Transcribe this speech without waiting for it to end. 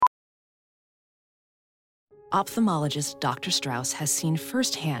Ophthalmologist Dr. Strauss has seen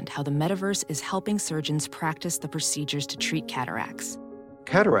firsthand how the metaverse is helping surgeons practice the procedures to treat cataracts.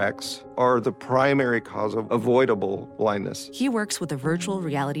 Cataracts are the primary cause of avoidable blindness. He works with a virtual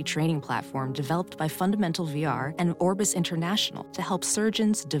reality training platform developed by Fundamental VR and Orbis International to help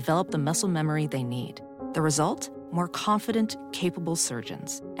surgeons develop the muscle memory they need. The result? More confident, capable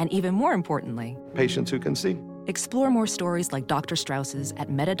surgeons. And even more importantly, patients who can see. Explore more stories like Dr. Strauss's at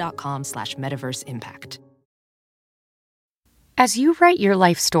meta.com/metaverseimpact. As you write your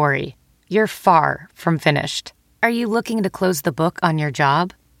life story, you're far from finished. Are you looking to close the book on your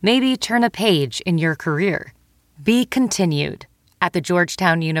job? Maybe turn a page in your career? Be continued at the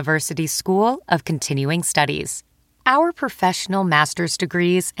Georgetown University School of Continuing Studies. Our professional master's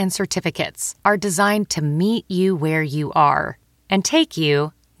degrees and certificates are designed to meet you where you are and take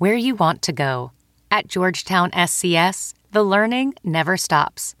you where you want to go. At Georgetown SCS, the learning never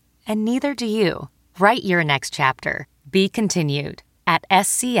stops, and neither do you. Write your next chapter. Be continued at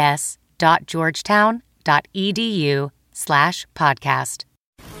scs.georgetown.edu/podcast.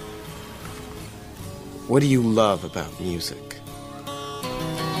 What do you love about music?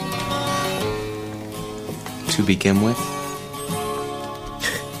 To begin with,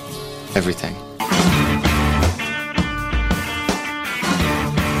 everything.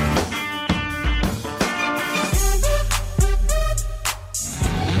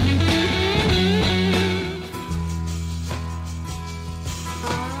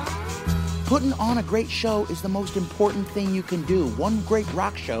 Putting on a great show is the most important thing you can do. One great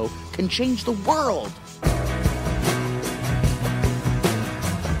rock show can change the world.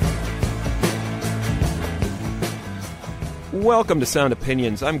 Welcome to Sound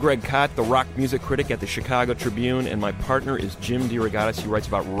Opinions. I'm Greg Kot, the rock music critic at the Chicago Tribune, and my partner is Jim DeRogatis, who writes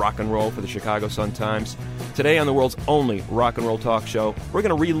about rock and roll for the Chicago Sun-Times. Today on the world's only rock and roll talk show, we're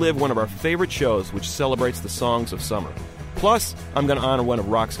going to relive one of our favorite shows, which celebrates the songs of summer. Plus, I'm going to honor one of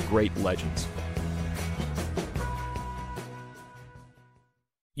rock's great legends.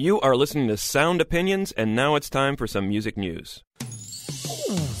 You are listening to Sound Opinions, and now it's time for some music news.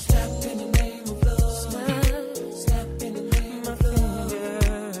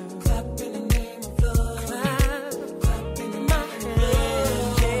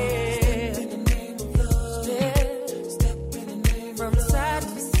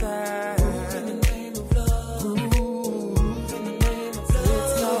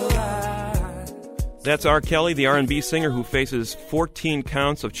 That's R. Kelly, the R&B singer who faces 14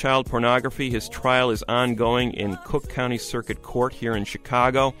 counts of child pornography. His trial is ongoing in Cook County Circuit Court here in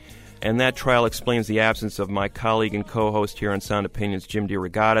Chicago, and that trial explains the absence of my colleague and co-host here on Sound Opinions, Jim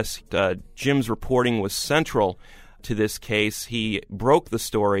DeRogatis. Jim's reporting was central to this case. He broke the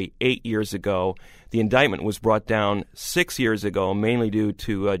story 8 years ago. The indictment was brought down 6 years ago, mainly due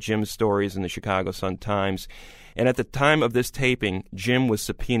to Jim's stories in the Chicago Sun-Times. And at the time of this taping, Jim was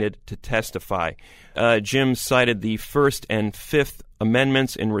subpoenaed to testify. Jim cited the First and Fifth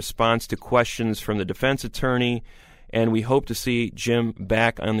Amendments in response to questions from the defense attorney, and we hope to see Jim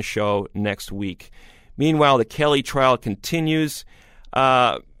back on the show next week. Meanwhile, the Kelly trial continues.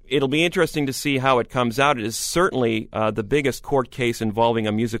 It'll be interesting to see how it comes out. It is certainly the biggest court case involving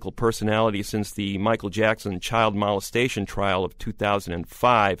a musical personality since the Michael Jackson child molestation trial of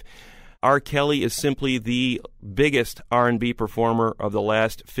 2005. R. Kelly is simply the biggest R&B performer of the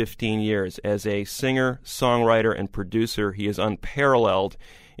last 15 years. As a singer, songwriter, and producer, he is unparalleled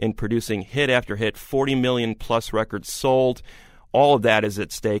in producing hit after hit, 40 million plus records sold. All of that is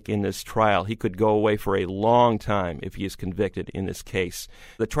at stake in this trial. He could go away for a long time if he is convicted in this case.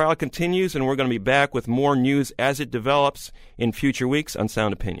 The trial continues, and we're going to be back with more news as it develops in future weeks on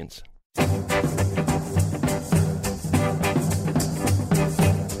Sound Opinions.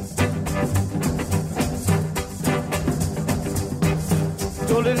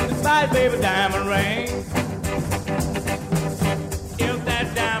 Told it to buy, baby, diamond ring. If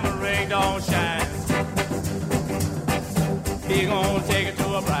that diamond ring don't shine, he gonna take it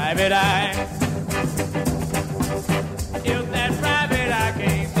to a private eye. If that private eye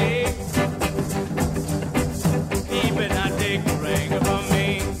can't see, he better not take the ring from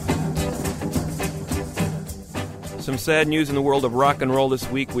me. Some sad news in the world of rock and roll this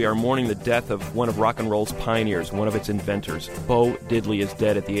week. We are mourning the death of one of rock and roll's pioneers, one of its inventors. Bo Diddley is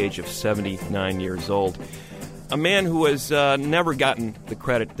dead at the age of 79 years old. A man who has never gotten the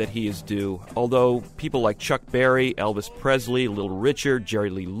credit that he is due, although people like Chuck Berry, Elvis Presley, Little Richard, Jerry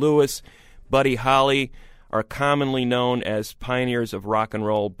Lee Lewis, Buddy Holly are commonly known as pioneers of rock and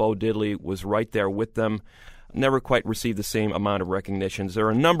roll. Bo Diddley was right there with them, never quite received the same amount of recognition. There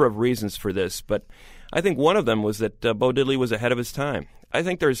are a number of reasons for this, but I think one of them was that Bo Diddley was ahead of his time. I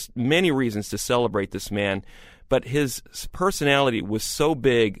think there's many reasons to celebrate this man, but his personality was so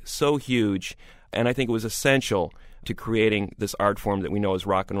big, so huge, and I think it was essential to creating this art form that we know as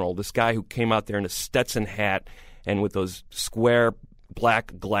rock and roll. This guy who came out there in a Stetson hat and with those square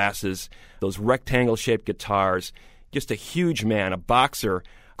black glasses, those rectangle-shaped guitars, just a huge man, a boxer,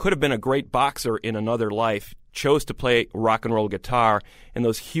 could have been a great boxer in another life, chose to play rock and roll guitar, and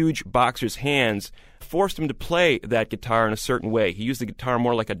those huge boxer's hands forced him to play that guitar in a certain way. He used the guitar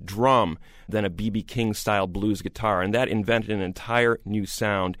more like a drum than a B.B. King-style blues guitar, and that invented an entire new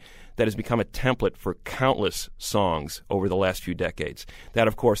sound that has become a template for countless songs over the last few decades. That,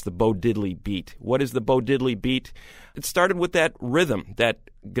 of course, the Bo Diddley beat. What is the Bo Diddley beat? It started with that rhythm, that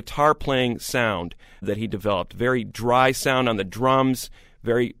guitar-playing sound that he developed. Very dry sound on the drums,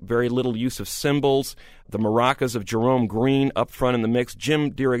 very, very little use of cymbals. The maracas of Jerome Green up front in the mix.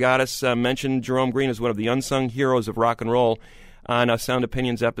 Jim DeRogatis mentioned Jerome Green as one of the unsung heroes of rock and roll on a Sound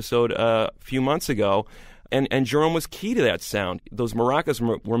Opinions episode a few months ago. And Jerome was key to that sound. Those maracas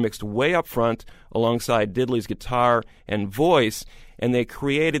were mixed way up front alongside Diddley's guitar and voice, and they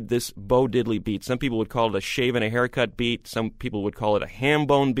created this Bo Diddley beat. Some people would call it a shave and a haircut beat. Some people would call it a ham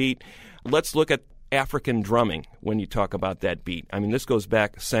bone beat. Let's look at African drumming when you talk about that beat. I mean, this goes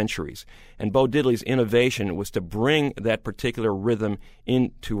back centuries. And Bo Diddley's innovation was to bring that particular rhythm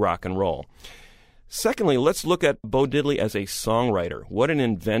into rock and roll. Secondly, let's look at Bo Diddley as a songwriter. What an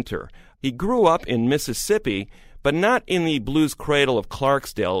inventor. He grew up in Mississippi, but not in the blues cradle of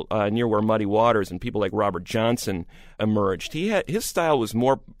Clarksdale, near where Muddy Waters and people like Robert Johnson emerged. His style was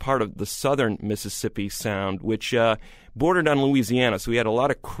more part of the southern Mississippi sound, which bordered on Louisiana, so he had a lot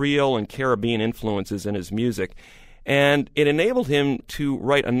of Creole and Caribbean influences in his music. And it enabled him to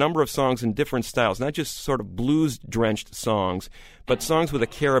write a number of songs in different styles, not just sort of blues-drenched songs, but songs with a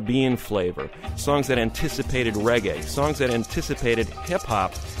Caribbean flavor, songs that anticipated reggae, songs that anticipated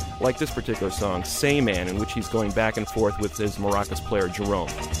hip-hop, like this particular song, Say Man, in which he's going back and forth with his maracas player, Jerome.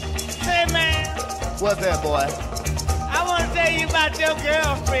 Say, man. What's that, boy? I want to tell you about your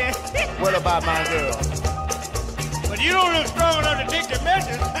girlfriend. What about my girl? But you don't look strong enough to take the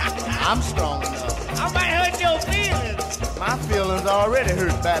message. I'm strong enough. I might hurt your feelings. My feelings already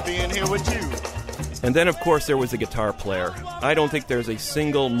hurt by being here with you. And then, of course, there was the guitar player. I don't think there's a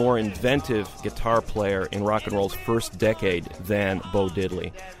single more inventive guitar player in rock and roll's first decade than Bo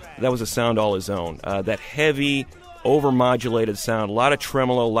Diddley. That was a sound all his own. That heavy, over-modulated sound, a lot of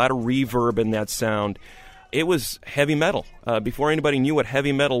tremolo, a lot of reverb in that sound. It was heavy metal. Before anybody knew what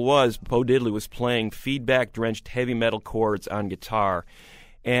heavy metal was, Bo Diddley was playing feedback-drenched heavy metal chords on guitar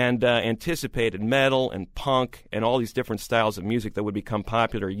and anticipated metal and punk and all these different styles of music that would become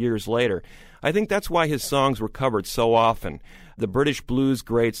popular years later. I think that's why his songs were covered so often. The British blues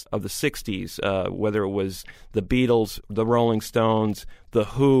greats of the 60s, whether it was the Beatles, the Rolling Stones, the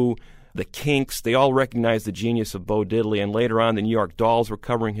Who, the Kinks, they all recognized the genius of Bo Diddley, and later on the New York Dolls were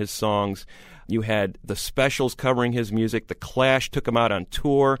covering his songs. You had the Specials covering his music. The Clash took him out on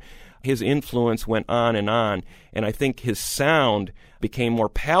tour. His influence went on, and I think his sound became more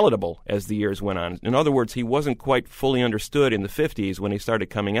palatable as the years went on. In other words, he wasn't quite fully understood in the 50s when he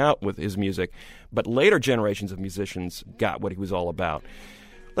started coming out with his music, but later generations of musicians got what he was all about.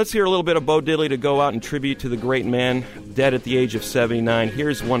 Let's hear a little bit of Bo Diddley to go out and tribute to the great man, dead at the age of 79.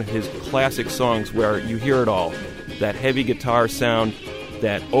 Here's one of his classic songs where you hear it all, that heavy guitar sound,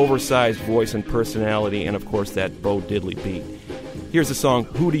 that oversized voice and personality, and of course that Bo Diddley beat. Here's the song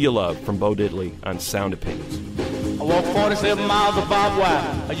Who Do You Love from Bo Diddley on Sound Opinions. I walk 47 miles of barbed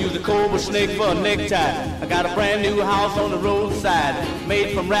wire. I use a cobra snake for a necktie. I got a brand new house on the roadside,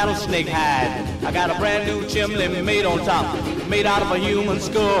 made from rattlesnake hide. I got a brand new chimney made on top, made out of a human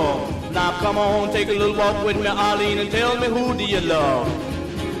skull. Now come on, take a little walk with me, Arlene, and tell me who do you love?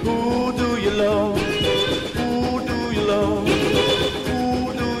 Who do you love? Who do you love?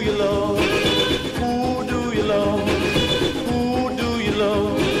 Who do you love? Who do you love? Who do you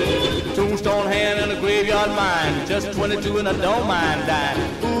love? Tombstone hand and a graveyard mine, just 22 and I don't mind dying.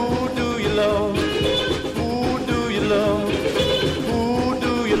 Who do you love? Who do you love? Who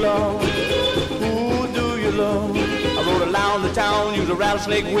do you love? Who do you love? I rode around the town, use a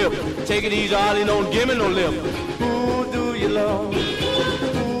rattlesnake whip. Take it easy, Arlie, don't give me no lip. Who do you love?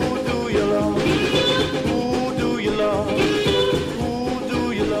 Who do you love? Who do you love? Who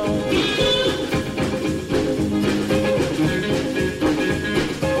do you love?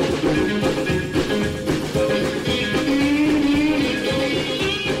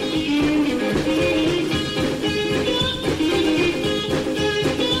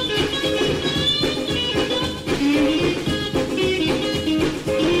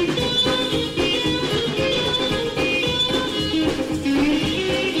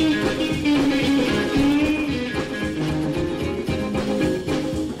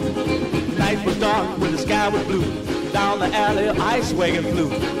 sky was blue. Down the alley, a ice wagon flew.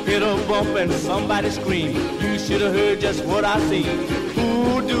 Hit a bump and somebody screamed. You should have heard just what I seen.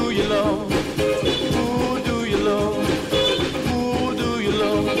 Who do you love? Who do you love? Who do you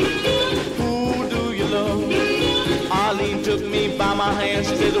love? Who do you love? Arlene took me by my hand.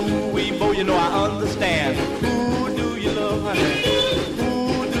 She said, ooh, wee, bo, you know I understand. Who do you love, honey?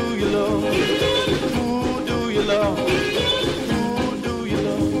 Who do you love? Who do you love? Who do you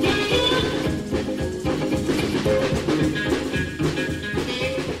love?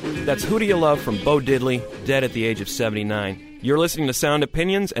 That's Who Do You Love from Bo Diddley, dead at the age of 79. You're listening to Sound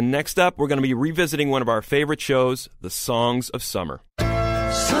Opinions, and next up, we're going to be revisiting one of our favorite shows, The Songs of Summer.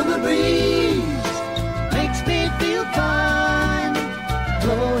 Summer breeze makes me feel fine,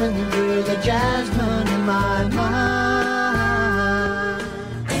 blowing through the jasmine in my mind.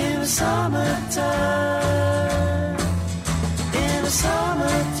 In the summertime, in the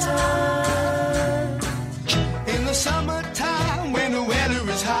summertime, in the summertime when the weather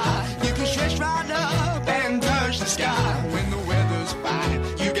is hot, you can stretch right up and touch the sky. When the weather's fine,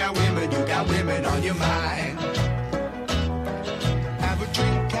 you got women on your mind. Have a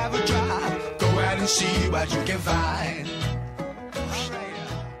drink, have a drive, go out and see what you can find.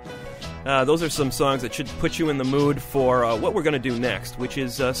 Those are some songs that should put you in the mood for what we're going to do next, which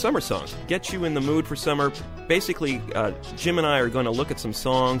is summer songs. Get you in the mood for summer. Basically, Jim and I are going to look at some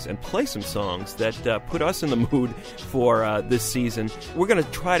songs and play some songs that put us in the mood for this season. We're going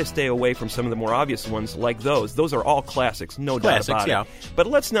to try to stay away from some of the more obvious ones like those. Those are all classics, no doubt about it. But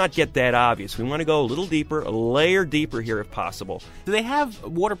let's not get that obvious. We want to go a little deeper, a layer deeper here if possible. Do they have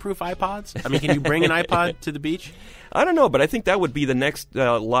waterproof iPods? I mean, can you bring an iPod to the beach? I don't know, but I think that would be the next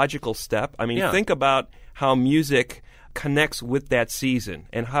logical step. I mean, think about how music connects with that season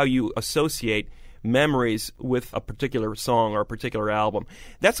and how you associate memories with a particular song or a particular album.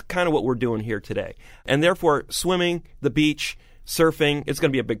 That's kind of what we're doing here today. And therefore, swimming, the beach, surfing, it's going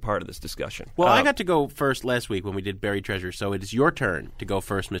to be a big part of this discussion. Well, I got to go first last week when we did Buried Treasure, so it is your turn to go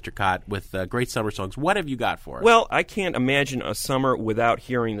first, Mr. Cott, with great summer songs. What have you got for us? Well, I can't imagine a summer without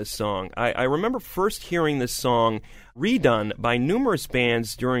hearing this song. I remember first hearing this song redone by numerous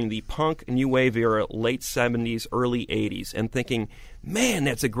bands during the punk new wave era, late 70s, early 80s, and thinking, man,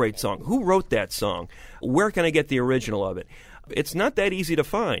 that's a great song. Who wrote that song? Where can I get the original of it? It's not that easy to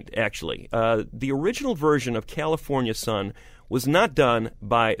find, actually. The original version of California Sun was not done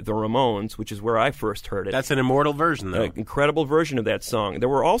by the Ramones, which is where I first heard it. That's an immortal version, though. An incredible version of that song. There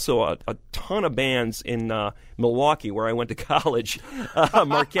were also a ton of bands in Milwaukee, where I went to college,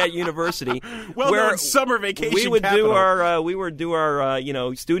 Marquette University. Well-known summer vacation we would capital. do our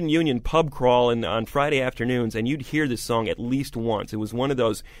student union pub crawl on Friday afternoons, and you'd hear this song at least once. It was one of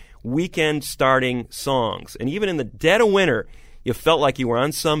those weekend starting songs, and even in the dead of winter, you felt like you were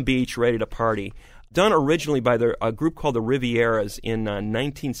on some beach ready to party. Done originally by a group called the Rivieras in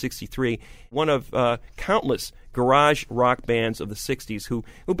 1963, one of countless garage rock bands of the 60s who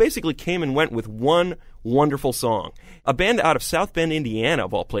basically came and went with one wonderful song. A band out of South Bend, Indiana,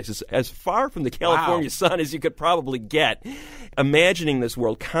 of all places, as far from the California sun as you could probably get, imagining this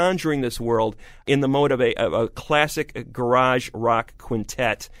world, conjuring this world in the mode of a classic garage rock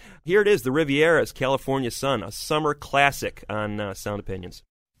quintet. Here it is, the Rivieras, California Sun, a summer classic on Sound Opinions.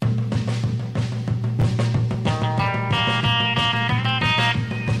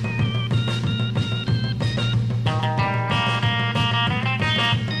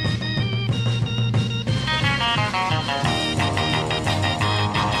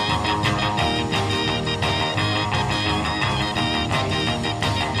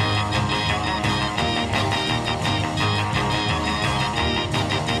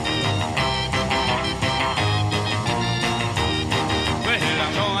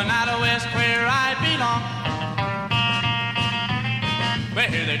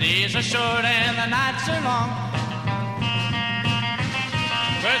 The days are short and the nights are long.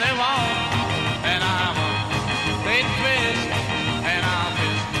 Where they walk and I walk, they twist and I'll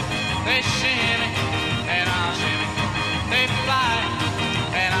twist. They shimmy and I'll shimmy. They fly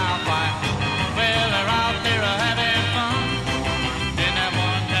and I'll fly. Well, they're out there having fun in that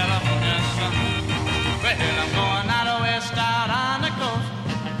one California sun. Well, I'm going out west, out on the coast,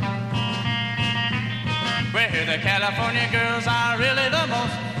 where the California girls are really the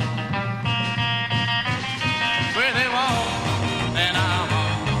most. Where they walk and I'll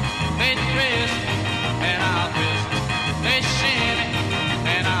walk, they twist and I'll twist, they shimmy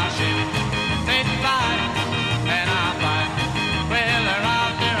and I'll shimmy, they fly and I'll fly. Well, they're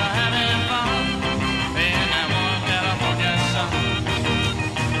out there having fun in that one California sun.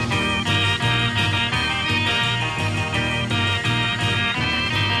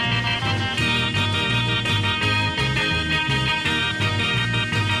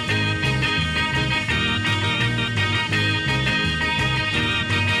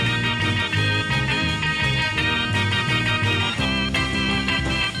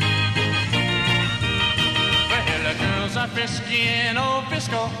 whiskey in old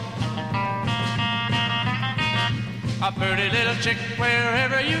Frisco. A pretty little chick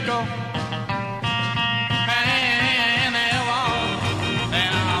wherever you go. And they'll walk,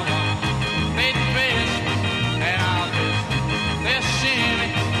 and I'll walk. They twist, and I'll twist. They'll shimmy,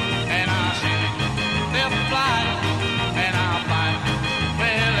 and I'll shimmy. They'll fly, and I'll fly.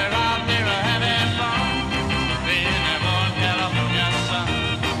 Well, they're out there having fun. In their born California sun.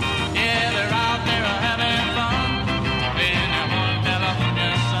 Yeah, they're out there having fun. In their born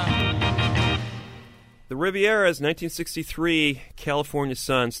California sun. The Riviera's 1963 California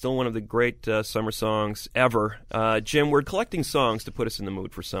Sun, still one of the great summer songs ever. Jim, we're collecting songs to put us in the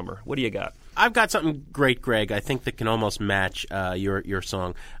mood for summer. What do you got? I've got something great, Greg, I think that can almost match your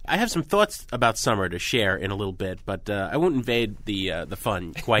song. I have some thoughts about summer to share in a little bit, but I won't invade the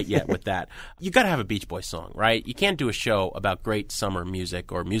fun quite yet with that. You got to have a Beach Boys song, right? You can't do a show about great summer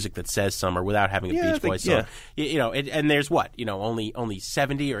music or music that says summer without having a Beach Boys song. Yeah. And there's what? Only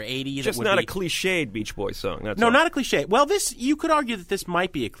 70 or 80 Just that would not be... a cliched Beach Boys song. That's No, all. not a cliche. Well, you could argue that this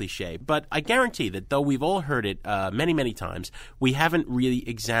might be a cliche, but I guarantee that though we've all heard it many, many times, we haven't really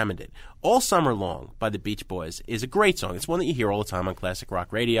examined it. All Summer Long by the Beach Boys is a great song. It's one that you hear all the time on classic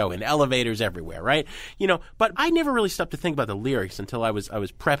rock radio, in elevators, everywhere, right? But I never really stopped to think about the lyrics until I was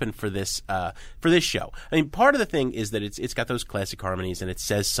prepping for this show. I mean, part of the thing is that it's got those classic harmonies and it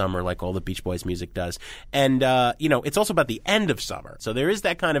says summer like all the Beach Boys music does, and it's also about the end of summer. So there is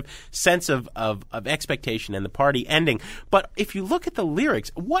that kind of sense of expectation and the party ending. But if you look at the lyrics,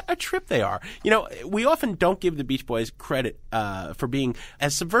 what a trip they are. We often don't give the Beach Boys credit for being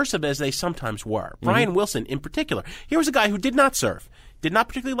as subversive as they sometimes were. Brian Wilson, in particular. Here was a guy who did not surf, did not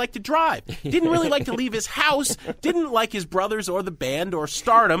particularly like to drive, didn't really like to leave his house, didn't like his brothers or the band or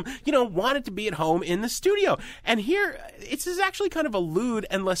stardom, wanted to be at home in the studio. And here, it's actually kind of a lewd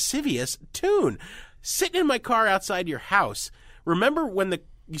and lascivious tune. Sitting in my car outside your house. Remember when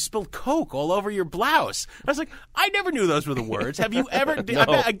you spilled Coke all over your blouse? I was like, I never knew those were the words. Have you ever?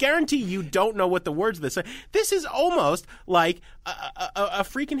 No. I guarantee you don't know what the words of this are. This is almost like a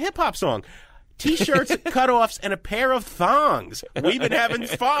freaking hip-hop song. T-shirts, cutoffs, and a pair of thongs. We've been having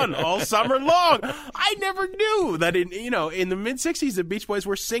fun all summer long. I never knew that in the mid-'60s the Beach Boys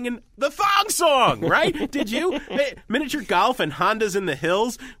were singing the thong song, right? Did you? Miniature golf and Hondas in the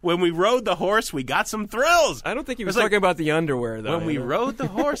hills. When we rode the horse, we got some thrills. I don't think he was talking about the underwear, though. When we rode the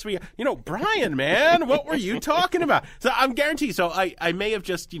horse, Brian, man, what were you talking about? So I'm guaranteed. So I may have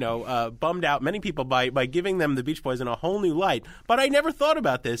just, bummed out many people by giving them the Beach Boys in a whole new light, but I never thought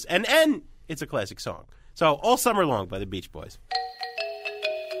about this. And it's a classic song. So, All Summer Long by the Beach Boys.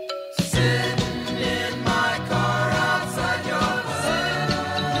 Sitting in my car outside your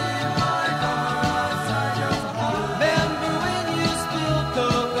Remember when you spilled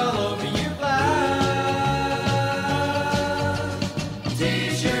Coke all over your blouse?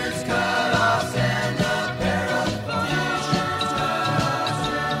 T-shirts, cutoffs, and a pair of thongs.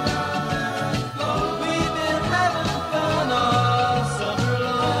 We've been having fun all summer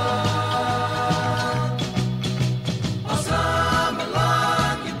long.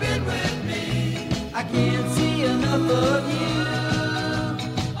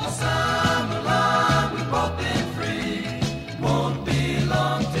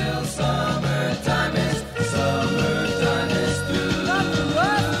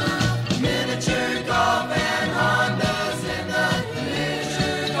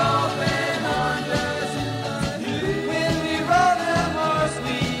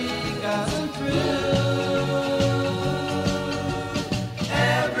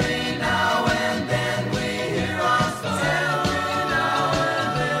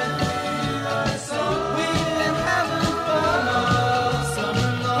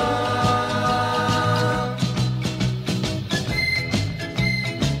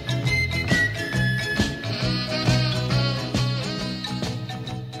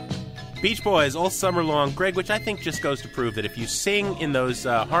 Beach Boys, All Summer Long. Greg, which I think just goes to prove that if you sing in those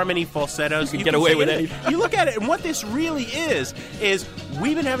harmony falsettos, you get away with anything. You look at it, and what this really is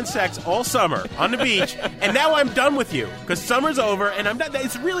we've been having sex all summer on the beach, and now I'm done with you because summer's over, and I'm done.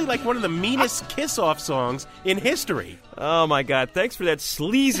 It's really like one of the meanest kiss-off songs in history. Oh, my God. Thanks for that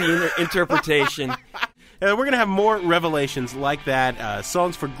sleazy interpretation. We're going to have more revelations like that.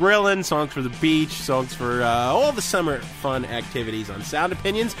 Songs for grilling, songs for the beach, songs for all the summer fun activities on Sound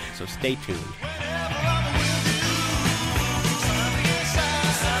Opinions, so stay tuned.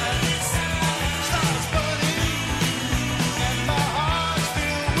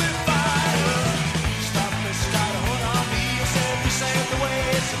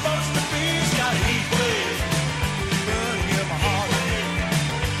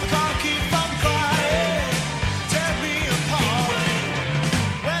 Tear me apart.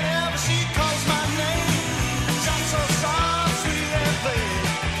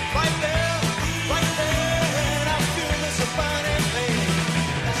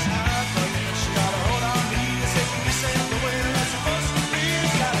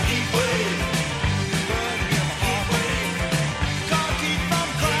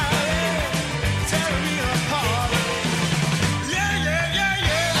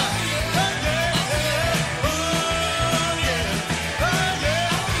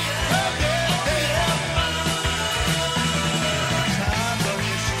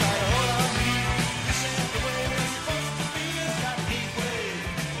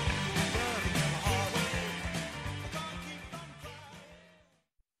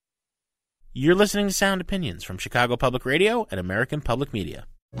 You're listening to Sound Opinions from Chicago Public Radio and American Public Media.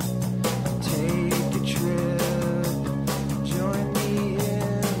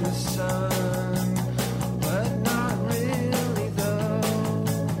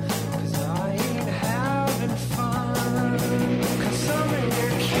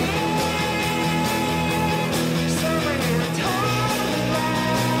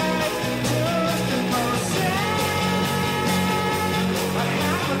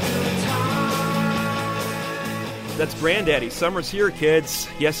 That's Granddaddy. Summer's here, kids.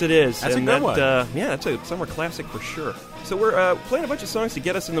 Yes, it is. That's a good one. Yeah, that's a summer classic for sure. So we're playing a bunch of songs to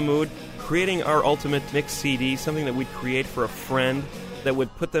get us in the mood, creating our ultimate mix CD, something that we'd create for a friend that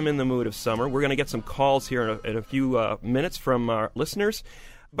would put them in the mood of summer. We're going to get some calls here in a few minutes from our listeners.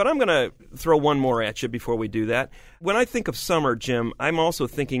 But I'm going to throw one more at you before we do that. When I think of summer, Jim, I'm also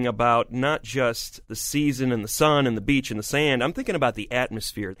thinking about not just the season and the sun and the beach and the sand. I'm thinking about the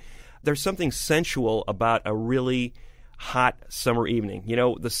atmosphere. There's something sensual about a really hot summer evening. You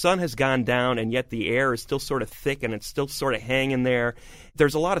know, the sun has gone down, and yet the air is still sort of thick, and it's still sort of hanging there.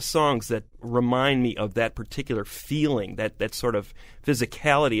 There's a lot of songs that remind me of that particular feeling, that sort of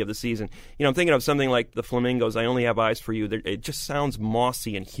physicality of the season. You know, I'm thinking of something like the Flamingos, I Only Have Eyes for You. It just sounds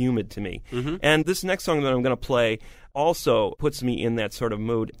mossy and humid to me. Mm-hmm. And this next song that I'm going to play also puts me in that sort of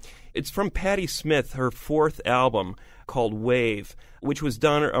mood. It's from Patti Smith, her fourth album called Wave, which was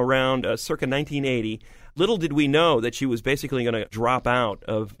done around circa 1980. Little did we know that she was basically going to drop out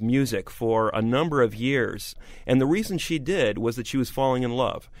of music for a number of years. And the reason she did was that she was falling in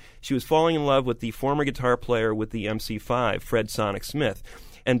love. She was falling in love with the former guitar player with the MC5, Fred Sonic Smith.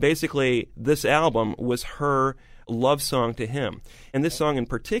 And basically, this album was her love song to him. And this song in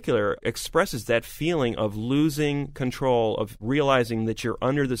particular expresses that feeling of losing control, of realizing that you're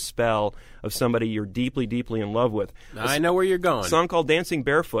under the spell of somebody you're deeply, deeply in love with. I know where you're going. A song called Dancing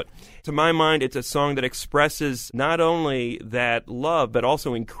Barefoot. To my mind, it's a song that expresses not only that love, but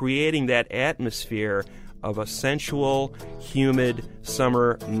also in creating that atmosphere of a sensual, humid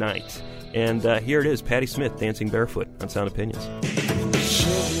summer night. And here it is, Patti Smith, Dancing Barefoot on Sound Opinions.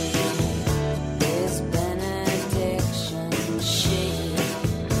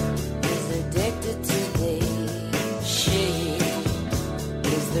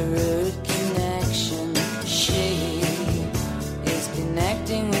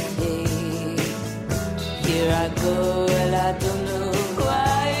 Well, I don't know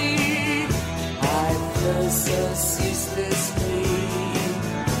why I feel so ceaselessly.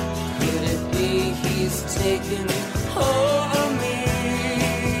 Could it be he's taken over me?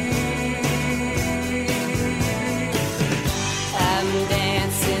 I'm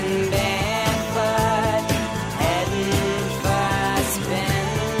dancing barefoot, heading for a spin.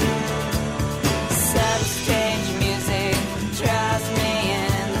 Some strange music draws me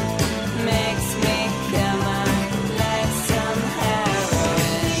in, makes me come on.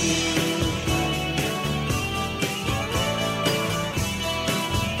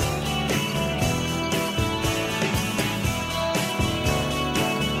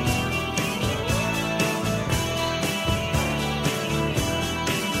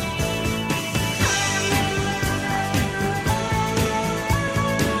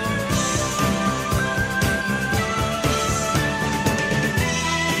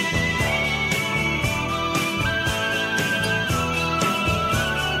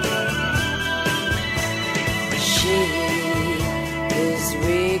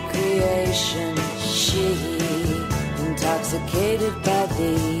 Intoxicated by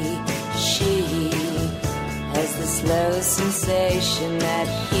thee, she has the slow sensation that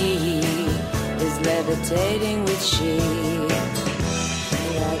he is levitating with she.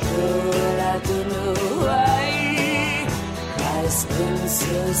 Here I go and I don't know why I spin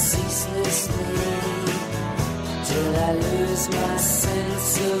so ceaselessly till I lose my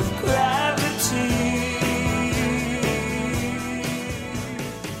sense of gravity.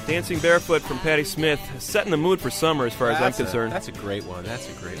 Dancing Barefoot from Patti Smith, setting the mood for summer as far as I'm concerned. That's a great one. That's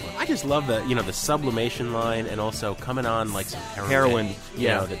a great one. I just love the sublimation line and also coming on like some heroin.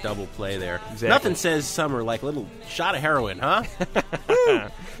 Yeah. The double play there. Exactly. Nothing says summer like a little shot of heroin, huh?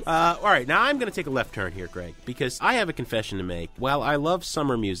 All right, now I'm going to take a left turn here, Greg, because I have a confession to make. While I love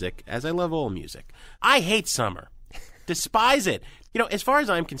summer music, as I love all music, I hate summer. Despise it. You know, as far as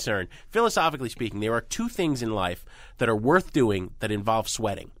I'm concerned, philosophically speaking, there are two things in life that are worth doing that involve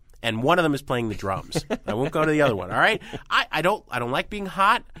sweating. And one of them is playing the drums. I won't go to the other one, all right? I don't like being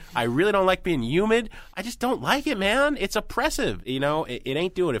hot. I really don't like being humid. I just don't like it, man. It's oppressive. You know, it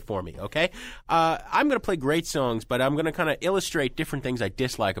ain't doing it for me, okay? I'm going to play great songs, but I'm going to kind of illustrate different things I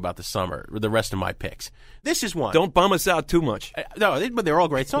dislike about the summer, the rest of my picks. This is one. Don't bum us out too much. No, but they're all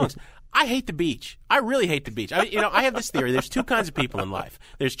great songs. I hate the beach. I really hate the beach. I have this theory. There's two kinds of people in life.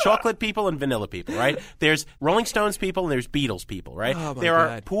 There's chocolate people and vanilla people, right? There's Rolling Stones people and there's Beatles people, right? Oh, my there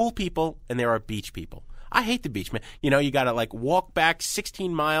God. are pool people and there are beach people. I hate the beach, man. You got to like walk back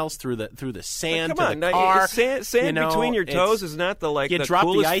 16 miles through the sand Come to on, the car. Sand between your toes is not the you the drop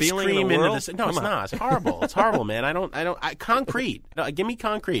coolest the ice feeling cream in the world. into the. No, it's not. It's horrible. It's horrible, man. Concrete. No, give me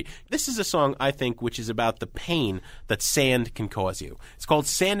concrete. This is a song I think which is about the pain that sand can cause you. It's called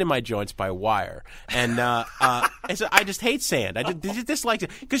 "Sand in My Joints" by Wire, and I just hate sand. I just dislike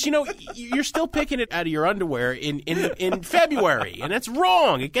it because you're still picking it out of your underwear in February, and that's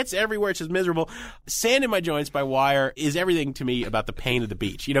wrong. It gets everywhere. It's just miserable. "Sand in My Joints" by Wire is everything to me about the pain of the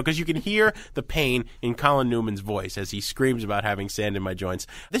beach. Because you can hear the pain in Colin Newman's voice as he screams about having sand in my joints.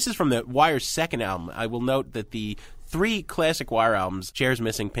 This is from the Wire's second album. I will note that the 3 classic Wire albums, Chairs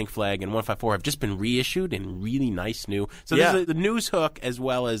Missing, Pink Flag, and 154, have just been reissued in really nice new. So this is the news hook as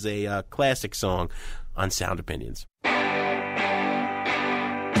well as a classic song on Sound Opinions.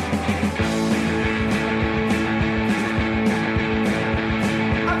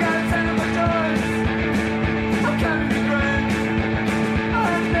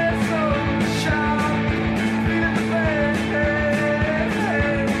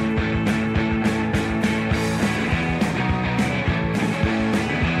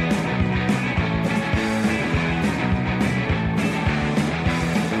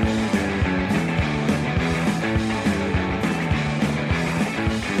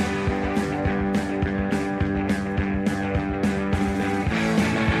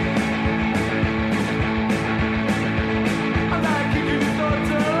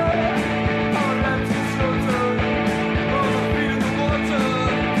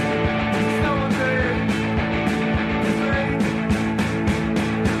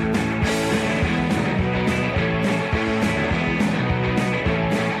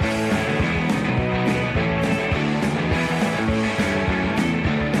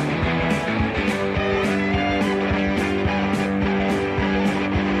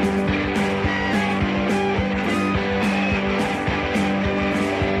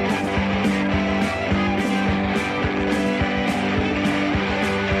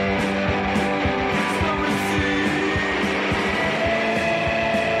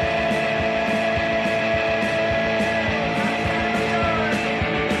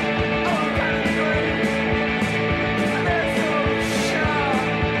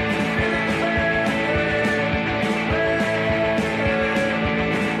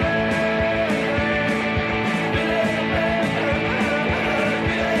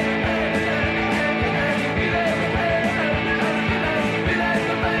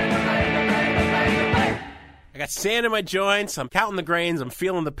 Sand in my joints. I'm counting the grains. I'm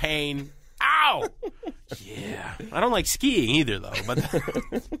feeling the pain. Ow! Yeah. I don't like skiing either, though.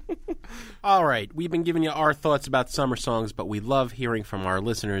 But all right. We've been giving you our thoughts about summer songs, but we love hearing from our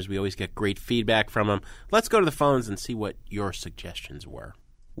listeners. We always get great feedback from them. Let's go to the phones and see what your suggestions were.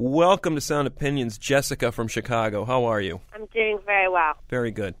 Welcome to Sound Opinions, Jessica from Chicago. How are you? I'm doing very well. Very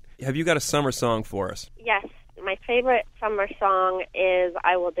good. Have you got a summer song for us? Yes. My favorite summer song is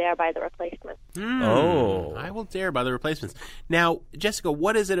I Will Dare by The Replacements. I Will Dare by The Replacements. Now, Jessica,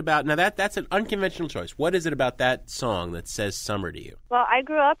 what is it about? Now, that's an unconventional choice. What is it about that song that says summer to you? Well, I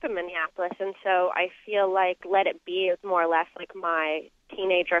grew up in Minneapolis, and so I feel like Let It Be is more or less like my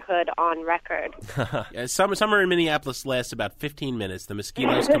teenagerhood on record. Summer in Minneapolis lasts about 15 minutes. The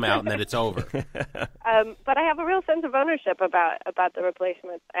mosquitoes come out, and then it's over. But I have a real sense of ownership about The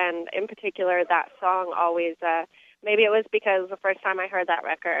Replacements, and in particular, that song always. Maybe it was because the first time I heard that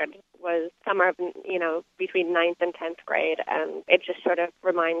record was summer of, between 9th and 10th grade, and it just sort of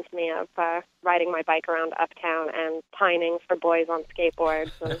reminds me of riding my bike around Uptown and pining for boys on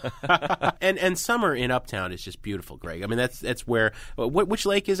skateboards. And summer in Uptown is just beautiful, Greg. I mean, that's where. Which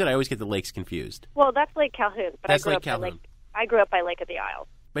lake is it? I always get the lakes confused. Well, that's Lake Calhoun. But that's Lake Calhoun. I grew up by Lake of the Isles.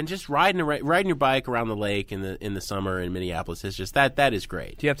 And just riding your bike around the lake in the summer in Minneapolis is just that is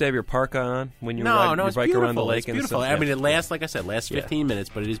great. Do you have to have your parka on when you ride your bike around the lake? It's beautiful. I mean, it lasts, like I said, 15 minutes,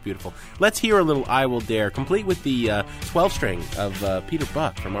 but it is beautiful. Let's hear a little "I Will Dare," complete with the 12-string of Peter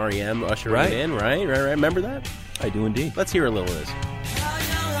Buck from R.E.M. ushering it in. Right. Remember that? I do indeed. Let's hear a little of this.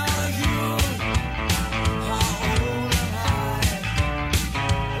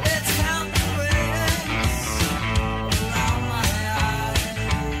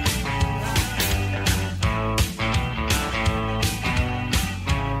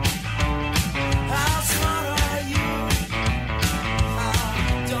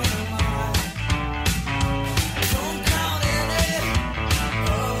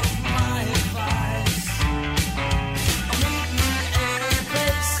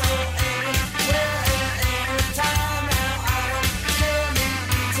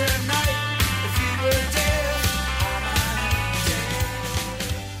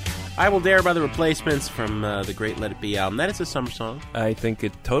 I Will Dare by The Replacements from the great Let It Be album. That is a summer song. I think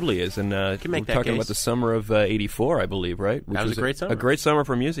it totally is. And can make we're that talking case. about the summer of 84, I believe, right? That was a great summer. A great summer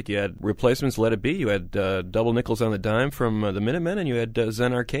for music. You had Replacements, Let It Be. You had Double Nickels on the Dime from the Minutemen, and you had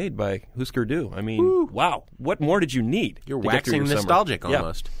Zen Arcade by Husker Du. I mean, wow. What more did you need? You're to get through waxing your nostalgic summer?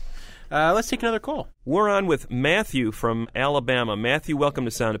 almost. Let's take another call. We're on with Matthew from Alabama. Matthew, welcome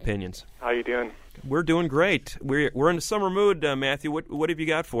to Sound Opinions. How you doing? We're doing great. We're in a summer mood, Matthew. What have you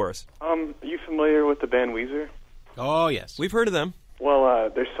got for us? Are you familiar with the band Weezer? Oh, yes. We've heard of them.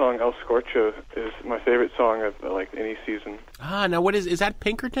 Well, their song El Scorcho is my favorite song of any season. Now what is that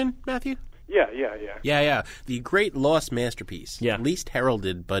Pinkerton, Matthew? Yeah. The great lost masterpiece. Yeah. Least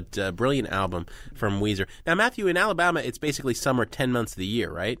heralded, but brilliant album from Weezer. Now, Matthew, in Alabama, it's basically summer 10 months of the year,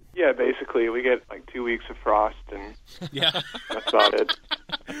 right? Yeah, basically. We get 2 weeks of frost, and that's about it.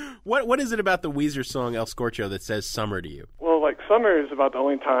 What is it about the Weezer song El Scorcho that says summer to you? Well, summer is about the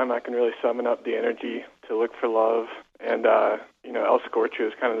only time I can really summon up the energy to look for love. And, El Scorcho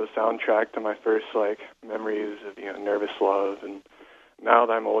is kind of the soundtrack to my first, memories of, nervous love. And now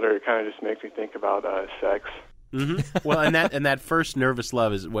that I'm older, it kind of just makes me think about sex. Mm-hmm. Well, and that first nervous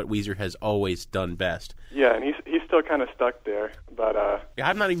love is what Weezer has always done best. Yeah, and he's still kind of stuck there. But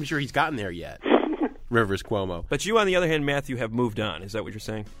I'm not even sure he's gotten there yet. Rivers Cuomo. But you, on the other hand, Matthew, have moved on. Is that what you're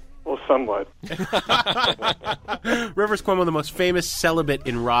saying? Well, somewhat. Rivers Cuomo, the most famous celibate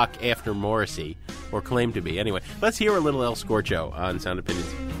in rock after Morrissey, or claimed to be. Anyway, let's hear a little El Scorcho on Sound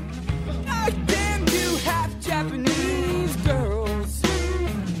Opinions. Damn, you half Japanese girls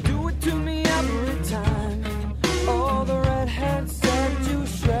do it to me every time. All the redheads said you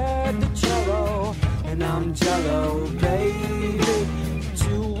shred the cello, and I'm jello, baby.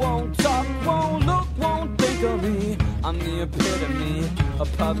 You won't talk, won't look, won't think of me. I'm the epitome, a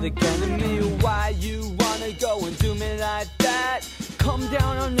public enemy. Why you wanna go and do me like that? Come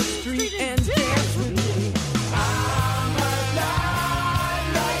down on the street and dance with me. I'm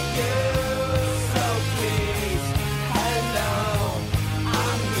alive like you, so please, hello,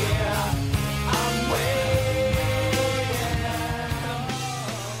 I'm here, I'm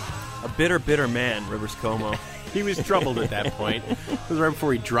waiting. A bitter, bitter man, Rivers Cuomo. He was troubled at that point. It was right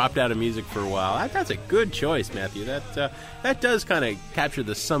before he dropped out of music for a while. That's a good choice, Matthew. That does kind of capture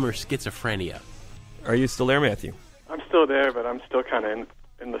the summer schizophrenia. Are you still there, Matthew? I'm still there, but I'm still kind of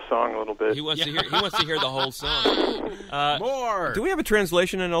in the song a little bit. He wants to hear the whole song. More. Do we have a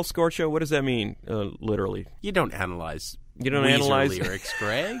translation in El Scorcho? What does that mean, literally? You don't analyze. You don't Weezer analyze lyrics,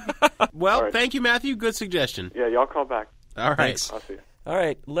 Greg. Well, right. Thank you, Matthew. Good suggestion. Yeah, y'all call back. All right. Thanks. I'll see you. All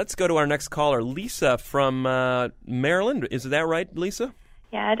right, let's go to our next caller, Lisa from Maryland. Is that right, Lisa?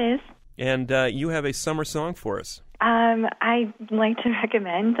 Yeah, it is. And you have a summer song for us. I'd like to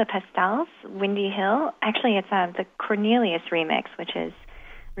recommend the Pastels, Windy Hill. Actually, it's the Cornelius remix, which is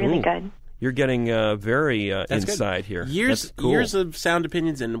really good. You're getting very That's inside good. here. Years, That's cool. years of Sound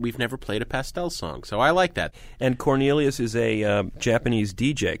Opinions, and we've never played a Pastel song, so I like that. And Cornelius is a Japanese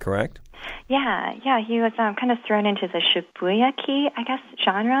DJ, correct? Yeah, he was kind of thrown into the Shibuya-ki, I guess,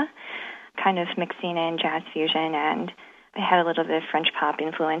 genre, kind of mixing in jazz fusion, and it had a little bit of French pop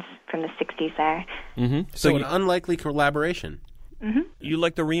influence from the 60s there. Mm-hmm. So an unlikely collaboration. Mm-hmm. You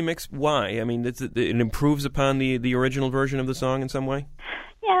like the remix? Why? I mean, it improves upon the original version of the song in some way?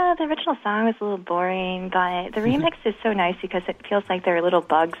 Yeah, the original song was a little boring, but the remix is so nice because it feels like there are little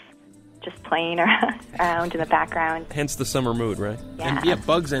bugs just playing around in the background. Hence the summer mood, right? Yeah. And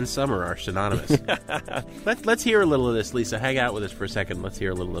bugs and summer are synonymous. Let's hear a little of this, Lisa. Hang out with us for a second. Let's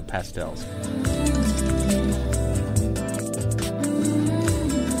hear a little of Pastels.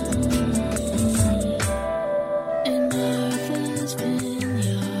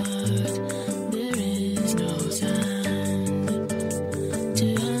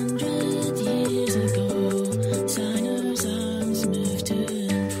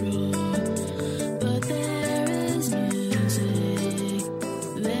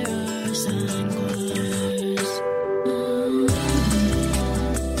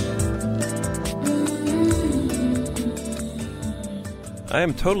 I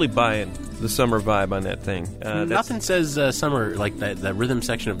am totally buying the summer vibe on that thing. Nothing says summer like that rhythm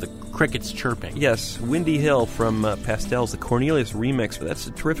section of the crickets chirping. Yes, Windy Hill from Pastels, the Cornelius remix. That's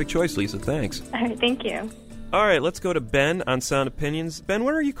a terrific choice, Lisa. Thanks. All right, thank you. All right, let's go to Ben on Sound Opinions. Ben,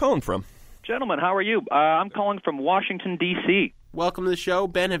 where are you calling from? Gentlemen, how are you? I'm calling from Washington, D.C. Welcome to the show.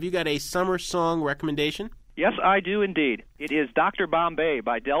 Ben, have you got a summer song recommendation? Yes, I do indeed. It is Dr. Bombay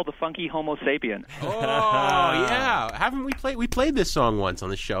by Del the Funky Homo Sapien. Oh, yeah. Haven't we played? We played this song once on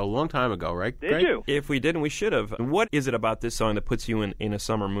the show a long time ago, right? Did you? If we didn't, we should have. What is it about this song that puts you in a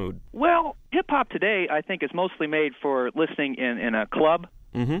summer mood? Well, hip-hop today, I think, is mostly made for listening in a club.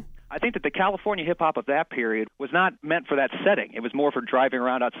 Mm-hmm. I think that the California hip-hop of that period was not meant for that setting. It was more for driving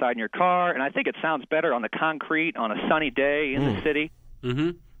around outside in your car, and I think it sounds better on the concrete on a sunny day in the city.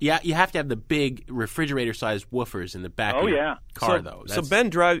 Mm-hmm. Yeah, you have to have the big refrigerator-sized woofers in the back of your car, though. So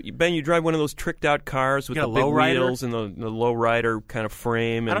Ben, you drive one of those tricked-out cars with the big wheels and the low-rider kind of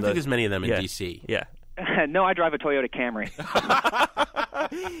frame. I don't think there's many of them in D.C. Yeah. No, I drive a Toyota Camry.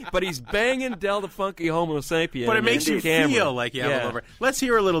 But he's banging Del the Funky Homo Sapien. But it makes you feel like you have a lover. Let's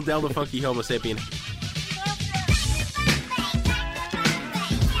hear a little Del the Funky Homo Sapien.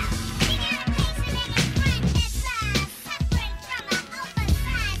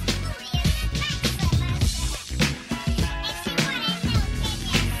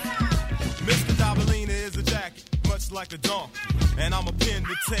 Like a donkey, and I'm a pin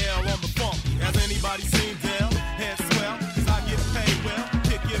to tail on the funk. Has anybody seen Dell? Head swell, cause I get paid well.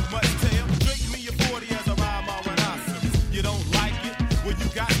 Kick it much tail. Drink me a 40 as I ride my rhinoceros. You don't like it? Well, you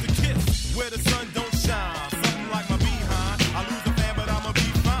got to kiss where the sun don't shine. Something like my behind. I lose a fan, but I'ma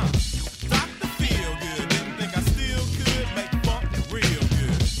be fine. Dr. Feel Good, didn't think I still could make funk real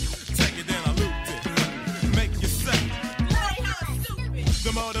good. Take it, then I looped it. Make you say,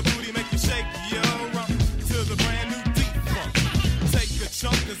 the more the booty make you shake, yo. To the brand new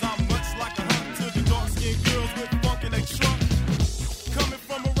chunk, cause I'm much like a hunk to the dark-skinned girls with funk and they trunk. Coming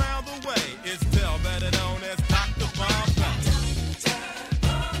from around the way, it's Del, better known as Dr. Bombay.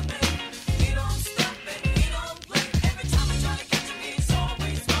 He don't stop and he don't play. Every time I try to catch him, he's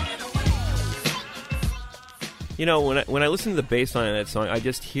always running away. You know, when I listen to the bass line of that song, I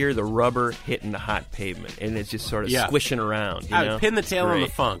just hear the rubber hitting the hot pavement, and it's just sort of squishing around. You know? Pin the tail on the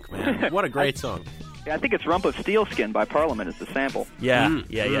funk, man. What a great song. Yeah, I think it's Rump of Steelskin by Parliament is the sample. Yeah.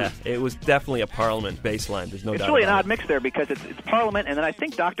 It was definitely a Parliament bass line. There's no doubt. It's really an about odd mix there because it's Parliament, and then I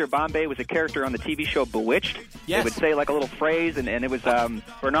think Dr. Bombay was a character on the TV show Bewitched. Yes. They would say like a little phrase, and it was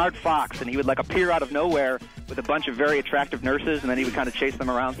Bernard Fox, and he would like appear out of nowhere with a bunch of very attractive nurses, and then he would kind of chase them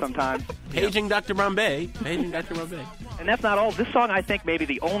around sometimes. Paging Dr. Bombay. Paging Dr. Bombay. And that's not all. This song, I think, maybe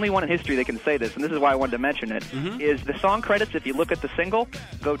the only one in history that can say this, and this is why I wanted to mention it, is the song credits, if you look at the single,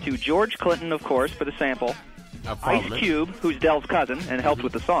 go to George Clinton, of course, for the sample, Ice Cube, who's Del's cousin and helped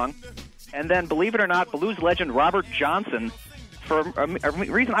with the song, and then, believe it or not, blues legend Robert Johnson, for a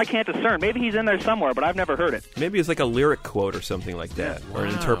reason I can't discern. Maybe he's in there somewhere, but I've never heard it. Maybe it's like a lyric quote or something like that, or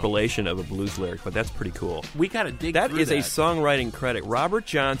an interpolation of a blues lyric, but that's pretty cool. We got to dig that through is that. A songwriting credit. Robert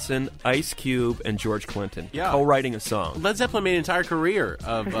Johnson, Ice Cube, and George Clinton co-writing a song. Led Zeppelin made an entire career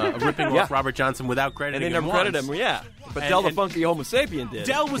of ripping off Robert Johnson without crediting him. And they never credited him, But Del the Funky Homo Sapien did.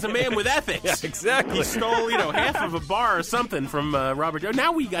 Del was a man with ethics. Yeah, exactly. He stole, half of a bar or something from Robert.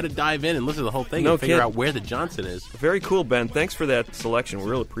 Now we got to dive in and listen to the whole thing and figure out where the Johnson is. Very cool, Ben. Thanks for that selection. We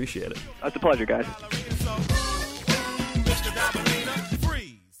really appreciate it. That's a pleasure, guys.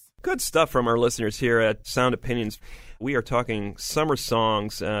 Good stuff from our listeners here at Sound Opinions. We are talking summer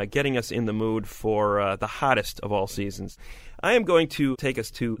songs, getting us in the mood for the hottest of all seasons. I am going to take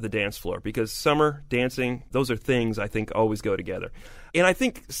us to the dance floor because summer, dancing, those are things I think always go together. And I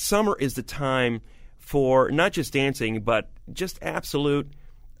think summer is the time for not just dancing, but just absolute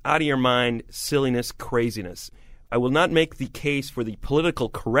out-of-your-mind silliness, craziness. I will not make the case for the political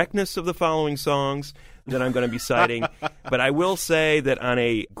correctness of the following songs that I'm going to be citing, but I will say that on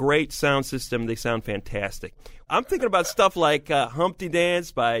a great sound system, they sound fantastic. I'm thinking about stuff like Humpty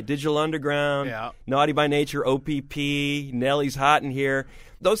Dance by Digital Underground, Naughty by Nature, OPP, Nelly's Hot in Here.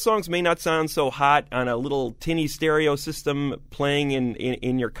 Those songs may not sound so hot on a little tinny stereo system playing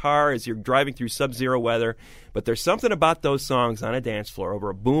in your car as you're driving through sub-zero weather, but there's something about those songs on a dance floor over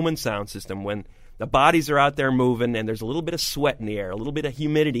a booming sound system when the bodies are out there moving, and there's a little bit of sweat in the air, a little bit of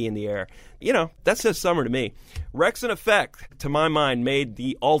humidity in the air. That says summer to me. Rex and Effect, to my mind, made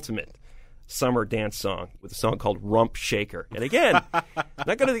the ultimate summer dance song with a song called Rump Shaker. And again,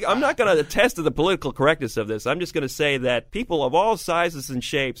 I'm not going to attest to the political correctness of this. I'm just going to say that people of all sizes and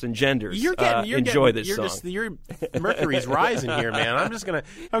shapes and genders enjoy this song. Your mercury's rising here, man.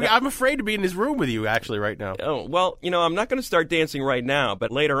 I'm afraid to be in this room with you, actually, right now. Oh, well, I'm not going to start dancing right now,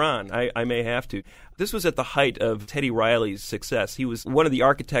 but later on, I may have to. This was at the height of Teddy Riley's success. He was one of the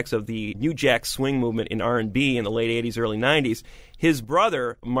architects of the New Jack Swing movement in R&B in the late 80s, early 90s. His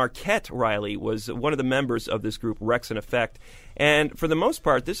brother, Marquette Riley, was one of the members of this group, Rex and Effect. And for the most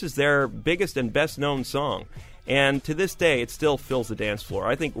part, this is their biggest and best-known song. And to this day, it still fills the dance floor.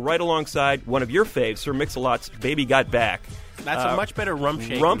 I think right alongside one of your faves, Sir Mix-a-Lot's Baby Got Back. That's a much better Rump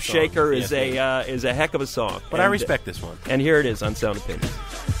Shaker Rump song. Shaker is a heck of a song. But I respect this one. And here it is on Sound Opinions.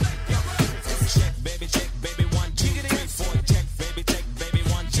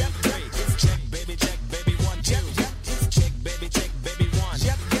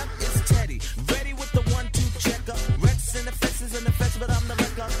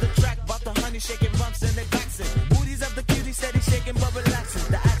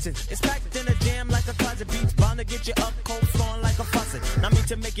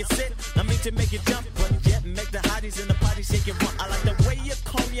 make it sit, I mean to make it jump, but yet make the hotties in the party shake it run. I like the way you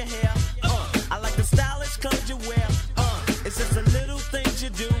comb your hair, I like the stylish clothes you wear, it's just the little things you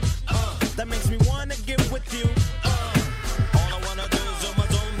do, that makes me wanna get with you, all I wanna do is do my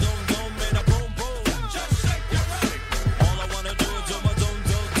zoom, zoom, zoom, and a boom, boom. Just shake your body. All I wanna do is do my zoom,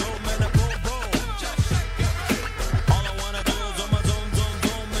 zoom, zoom, and a boom, boom. Just shake your body. All I wanna do is do my zoom, zoom,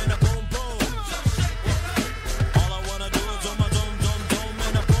 zoom, and a boom, boom. Just shake your body. All I wanna do is do my zoom, zoom, zoom,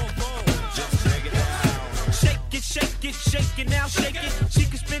 and a boom, boom. Just shake it down. Shake it, shake it, shake it now, shake it. She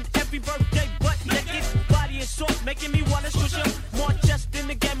can spend every birthday butt naked. Body is soft, making me wanna squish her. More chest in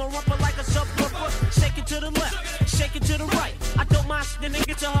the game, a rumper like a subwoofer. Shake it to the left, shake it to the right. I don't mind sending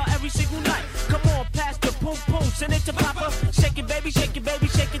it to her every single night. Come on, pass the poom poom, send it to Papa. Shake it, baby, shake it, baby,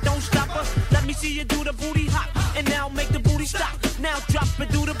 shake it, don't stop her. Let me see you do the booty hop, and now make the booty stop. Now drop it,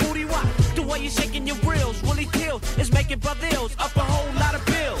 do the booty rock. The way you're shaking your grills really kills. It's making brothers up a whole lot of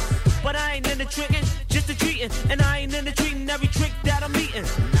bills. But I ain't into tricking, just the treating, and I ain't into treating every trick that I'm eating.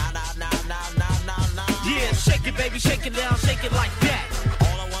 Yeah, shake it, baby, shake it down, shake it like that.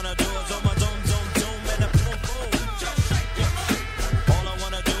 All I wanna do is on my zoom, zoom, zoom, and a boom, boom. Just shake your body. All I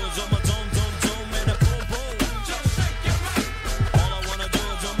wanna do is on my zoom, zoom, zoom, and a boom, boom. Just shake your body. All I wanna do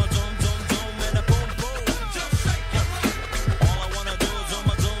is on my zoom, zoom, zoom, and a boom, boom. Just shake your body. All I wanna do is on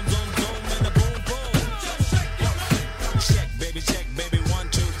my zoom, zoom, zoom, and a boom, boom. Just shake your body. Check, baby,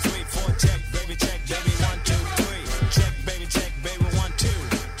 1, 2, 3, 4. Check, baby, 1, 2, 3. Check, baby, 1, 2.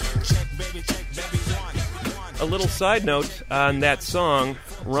 Check, baby, 1. A little side note on that song,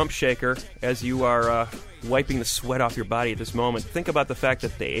 Rump Shaker, as you are wiping the sweat off your body at this moment, think about the fact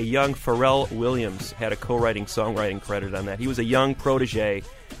that a young Pharrell Williams had a co-writing songwriting credit on that. He was a young protege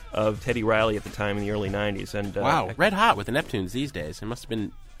of Teddy Riley at the time in the early 90s. And wow, red hot with the Neptunes these days. He must have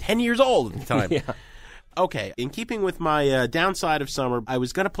been 10 years old at the time. Yeah. Okay, in keeping with my downside of summer, I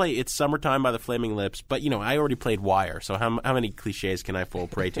was going to play It's Summertime by the Flaming Lips, but, I already played Wire, so how many cliches can I fall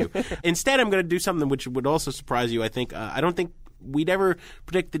prey to? Instead, I'm going to do something which would also surprise you, I think. I don't think we'd ever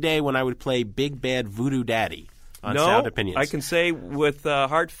predict the day when I would play Big Bad Voodoo Daddy on Sound Opinions. I can say with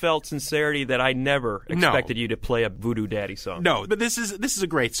heartfelt sincerity that I never expected you to play a Voodoo Daddy song. No, but this is a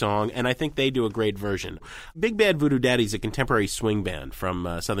great song, and I think they do a great version. Big Bad Voodoo Daddy is a contemporary swing band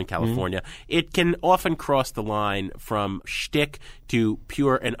from Southern California. Mm-hmm. It can often cross the line from shtick to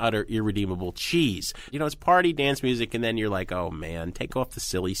pure and utter irredeemable cheese. It's party dance music, and then you're like, oh man, take off the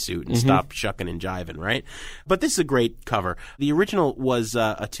silly suit and stop shucking and jiving, right? But this is a great cover. The original was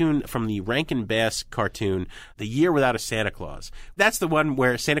a tune from the Rankin Bass cartoon, The Year Without a Santa Claus. That's the one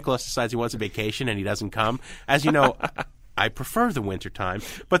where Santa Claus decides he wants a vacation and he doesn't come. As you know, I prefer the wintertime.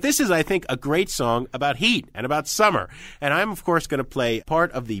 But this is, I think, a great song about heat and about summer. And I'm, of course, going to play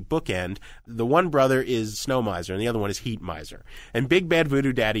part of the bookend. The one brother is Snow Miser, and the other one is Heat Miser. And Big Bad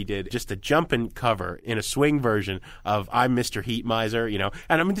Voodoo Daddy did just a jumpin' cover in a swing version of I'm Mr. Heat Miser, And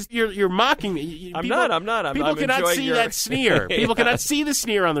I mean, you're mocking me. I'm not. People cannot see that sneer. People cannot see the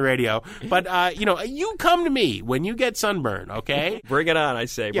sneer on the radio. But, you come to me when you get sunburn, okay? Bring it on, I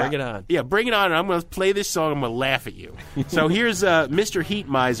say. Yeah. Bring it on. Yeah, bring it on. And I'm going to play this song. I'm going to laugh at you. So here's Mr. Heat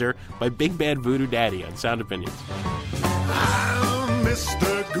Miser by Big Bad Voodoo Daddy on Sound Opinions. I'm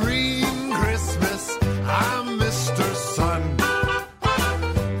Mr. Green Christmas. I'm Mr. Sun.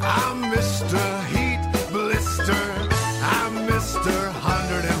 I'm Mr. Heat Blister. I'm Mr.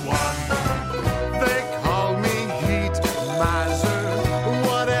 101. They call me Heat Miser.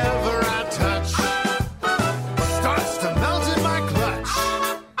 Whatever I touch starts to melt in my clutch.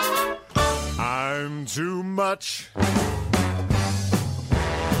 I'm too much.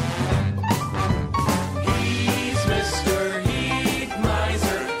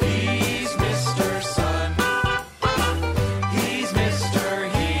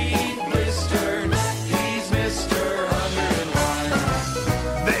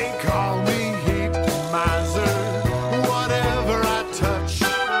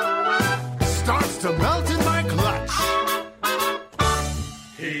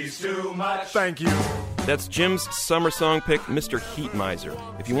 Thank you. That's Jim's summer song pick, Mr. Heat Miser.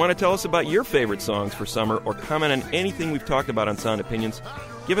 If you want to tell us about your favorite songs for summer or comment on anything we've talked about on Sound Opinions,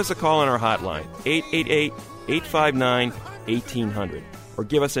 give us a call on our hotline, 888-859-1800, or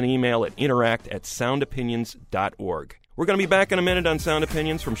give us an email at interact@soundopinions.org. We're going to be back in a minute on Sound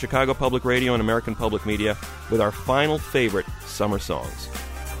Opinions from Chicago Public Radio and American Public Media with our final favorite summer songs.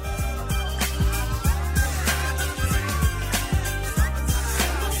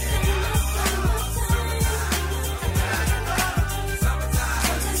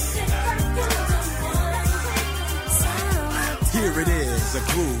 Here it is, is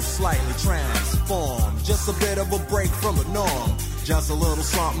a groove slightly transformed. Just a bit of a break from the norm. Just a little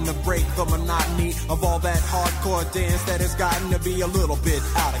something to break the monotony of all that hardcore dance that has gotten to be a little bit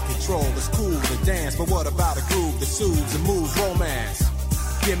out of control. It's cool to dance, but what about a groove that soothes and moves romance?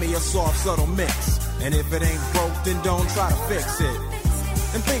 Give me a soft, subtle mix. And if it ain't broke, then don't try to fix it.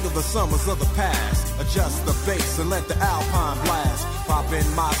 And think of the summers of the past. Adjust the bass and let the Alpine blast. Pop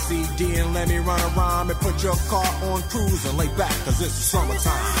in my CD and let me run a rhyme. And put your car on cruise and lay back, cause it's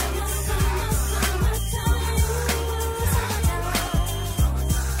summertime.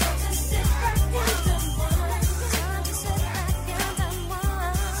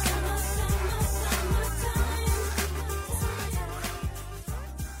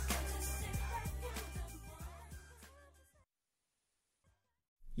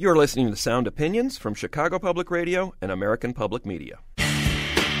 You're listening to Sound Opinions from Chicago Public Radio and American Public Media.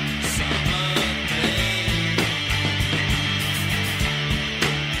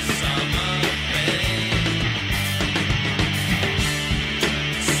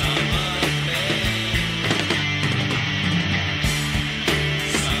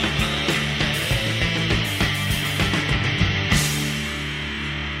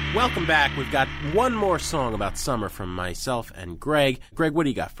 Welcome back. We've got one more song about summer from myself and Greg. Greg, what do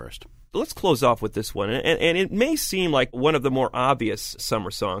you got first? Let's close off with this one, and it may seem like one of the more obvious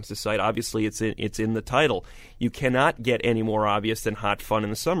summer songs to cite. Obviously, it's in the title. You cannot get any more obvious than Hot Fun in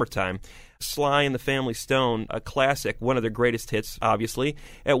the Summertime. Sly and the Family Stone, a classic, one of their greatest hits, obviously,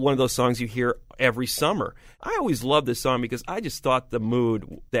 and one of those songs you hear every summer. I always loved this song because I just thought the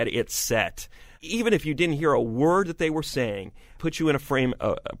mood that it set, even if you didn't hear a word that they were saying, put you in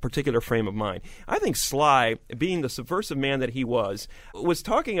a particular frame of mind. I think Sly, being the subversive man that he was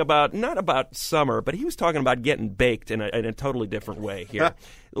talking about, not about summer, but he was talking about getting baked in a totally different way here.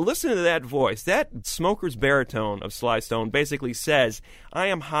 Listen to that voice. That smoker's baritone of Sly Stone basically says, I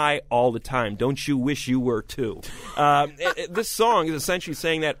am high all the time. Don't you wish you were too? This song is essentially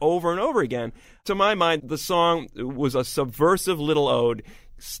saying that over and over again. To my mind, the song was a subversive little ode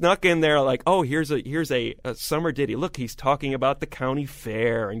snuck in there like, oh, here's a summer ditty. Look, he's talking about the county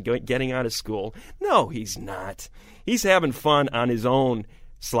fair and getting out of school. No, he's not. He's having fun on his own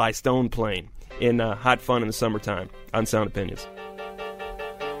Sly Stone plane in Hot Fun in the Summertime on Sound Opinions.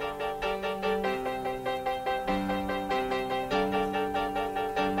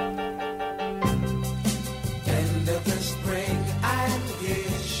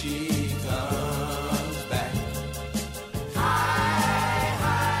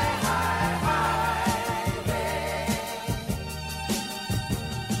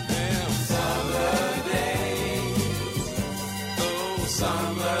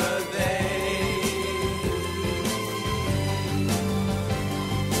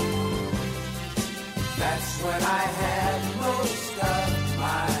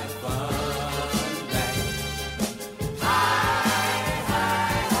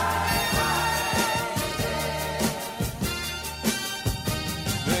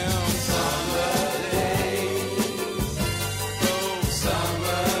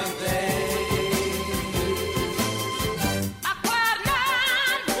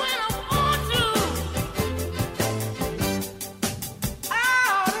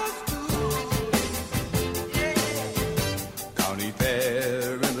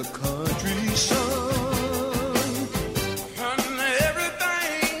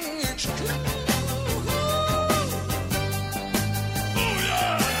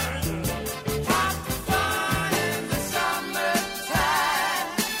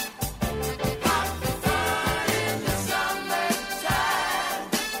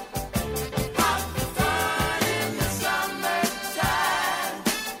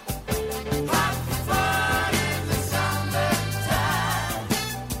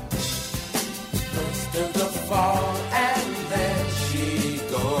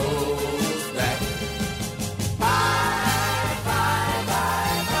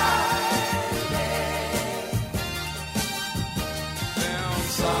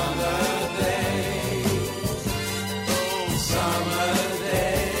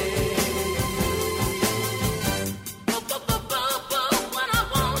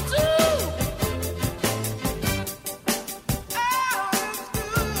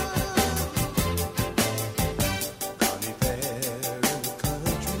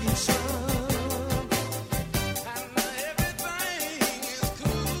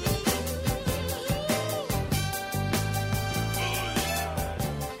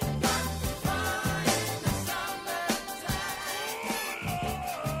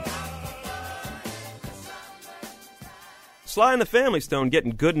 Sly and the Family Stone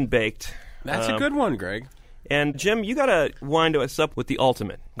getting good and baked. That's a good one, Greg. And, Jim, you got to wind us up with the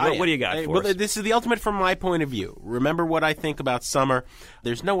ultimate. What do you got for us? This is the ultimate from my point of view. Remember what I think about summer.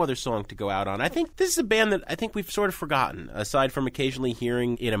 There's no other song to go out on. I think this is a band that I think we've sort of forgotten, aside from occasionally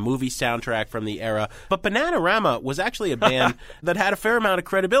hearing in a movie soundtrack from the era. But Bananarama was actually a band that had a fair amount of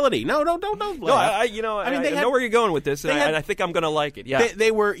credibility. No, don't laugh. No, I know where you're going with this, and I think I'm going to like it. Yeah,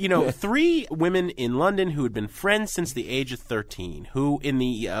 they were, three women in London who had been friends since the age of 13, who in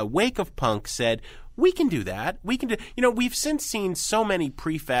the wake of punk said, we can do that. We can do. We've since seen so many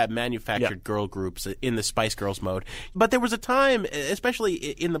prefab manufactured girl groups in the Spice Girls mode. But there was a time, especially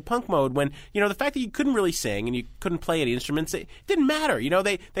in the punk mode, when, the fact that you couldn't really sing and you couldn't play any instruments, it didn't matter.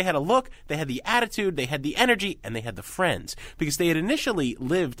 They had a look, they had the attitude, they had the energy, and they had the friends. Because they had initially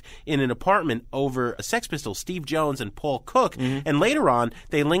lived in an apartment over Sex Pistols, Steve Jones and Paul Cook. Mm-hmm. And later on,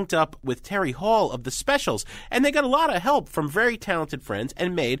 they linked up with Terry Hall of the Specials. And they got a lot of help from very talented friends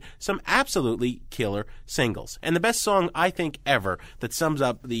and made some absolutely killer singles. And the best song, I think, ever that sums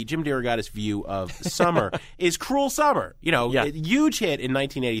up the Jim DeRogatis view of summer is Cruel Summer. A huge hit in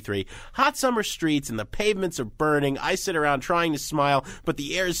 1983. Hot summer streets and the pavements are burning. I sit around trying to smile, but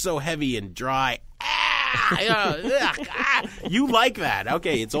the air is so heavy and dry. You like that.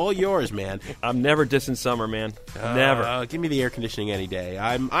 Okay, it's all yours, man. I'm never dissing summer, man. Never. Give me the air conditioning any day.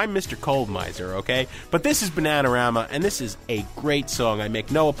 I'm Mr. Cold Miser, okay? But this is Bananarama, and this is a great song. I make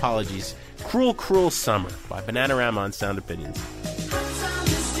no apologies. Cruel, Cruel Summer by Bananarama on Sound Opinions.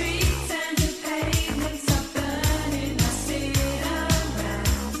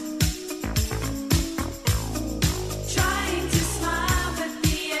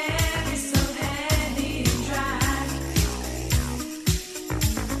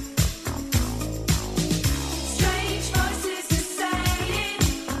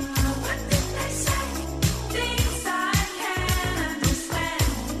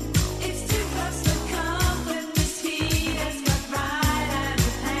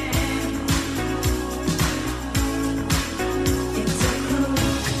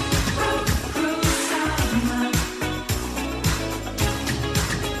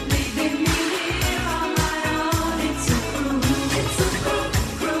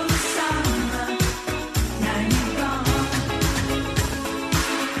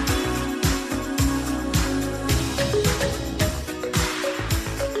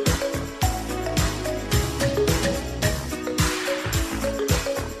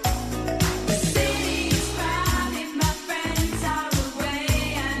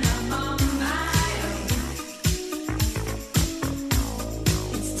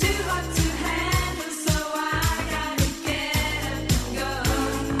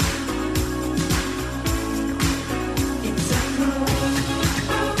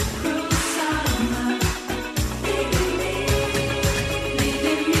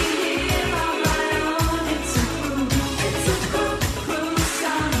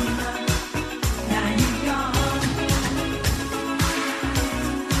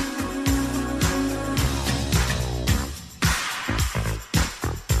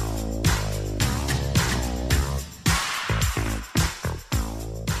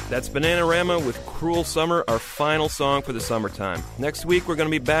 That's Bananarama with Cruel Summer, our final song for the summertime. Next week, we're going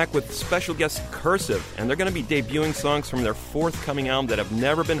to be back with special guest Cursive, and they're going to be debuting songs from their forthcoming album that have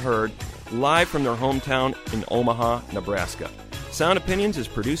never been heard, live from their hometown in Omaha, Nebraska. Sound Opinions is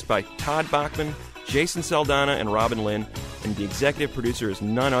produced by Todd Bachman, Jason Saldana, and Robin Lynn, and the executive producer is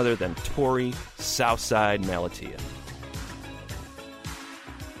none other than Tori Southside Malatia.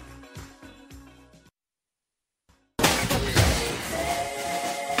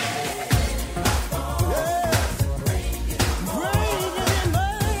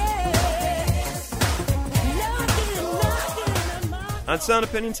 On Sound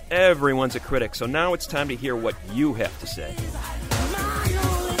Opinions, everyone's a critic, so now it's time to hear what you have to say.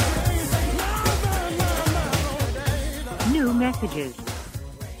 New messages.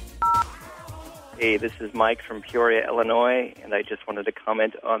 Hey, this is Mike from Peoria, Illinois, and I just wanted to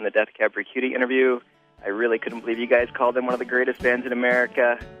comment on the Death Cab for Cutie interview. I really couldn't believe you guys called them one of the greatest bands in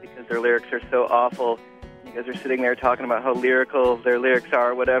America because their lyrics are so awful. You guys are sitting there talking about how lyrical their lyrics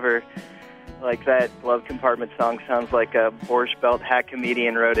are, whatever. Like that Glove Compartment song sounds like a Borscht Belt hack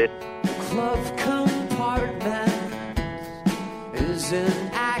comedian wrote it. Glove compartment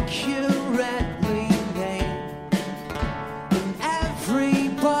isn't accurately named, and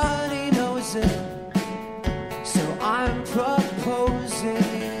everybody knows it, so I'm proposing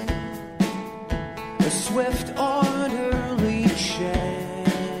a swift, orderly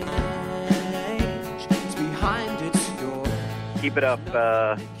change. It's behind its door. Keep it up,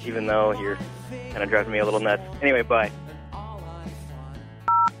 even though you're kind of driving me a little nuts. Anyway, bye.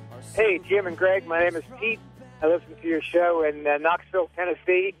 Hey, Jim and Greg, my name is Pete. I listened to your show in Knoxville,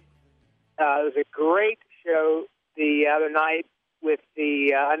 Tennessee. It was a great show the other night with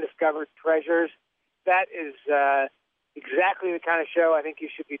the Undiscovered Treasures. That is exactly the kind of show I think you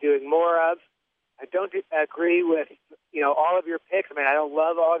should be doing more of. I don't agree with, all of your picks. I mean, I don't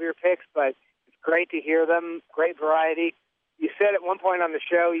love all of your picks, but it's great to hear them. Great variety. You said at one point on the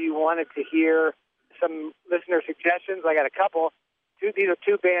show you wanted to hear some listener suggestions. I got a couple. These are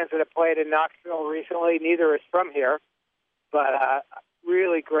two bands that have played in Knoxville recently. Neither is from here, but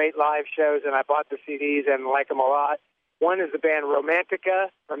really great live shows, and I bought the CDs and like them a lot. One is the band Romantica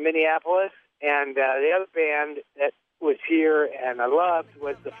from Minneapolis, and the other band that was here and I loved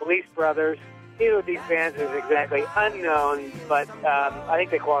was the Felice Brothers. Neither of these bands is exactly unknown, but I think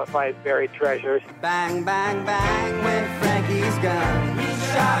they qualify as buried treasures. Bang, bang, bang, when Frankie's gone. He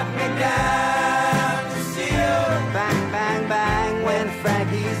shot me down to see you. Bang, bang, bang, when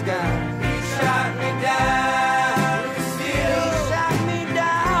Frankie's gone. He shot me down to see you. He shot me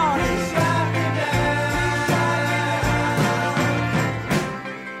down. He shot me down.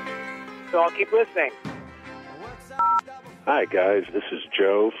 So I'll keep listening. Hi, guys. This is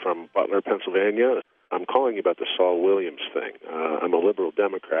Joe from Butler, Pennsylvania. I'm calling you about the Saul Williams thing. I'm a liberal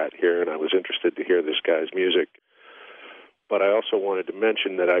Democrat here, and I was interested to hear this guy's music. But I also wanted to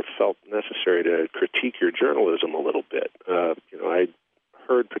mention that I felt necessary to critique your journalism a little bit. I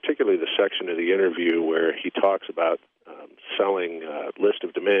heard particularly the section of the interview where he talks about selling List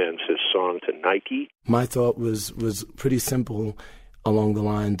of Demands, his song, to Nike. My thought was pretty simple along the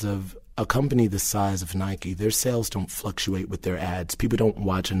lines of, a company the size of Nike, their sales don't fluctuate with their ads. People don't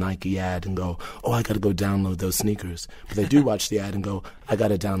watch a Nike ad and go, oh, I got to go download those sneakers. But they do watch the ad and go, I got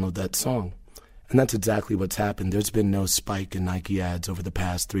to download that song. And that's exactly what's happened. There's been no spike in Nike ads over the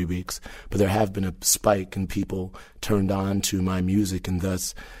past 3 weeks, but there have been a spike in people turned on to my music, and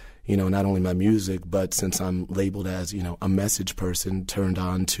thus, not only my music, but since I'm labeled as, a message person, turned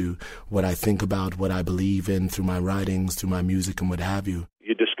on to what I think about, what I believe in through my writings, through my music, and what have you.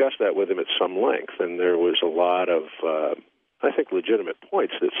 You discussed that with him at some length, and there was a lot of, I think, legitimate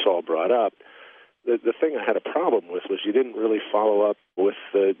points that Saul brought up. The thing I had a problem with was you didn't really follow up with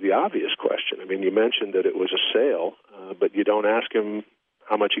the obvious question. I mean, you mentioned that it was a sale, but you don't ask him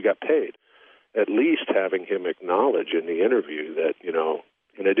how much he got paid. At least having him acknowledge in the interview that,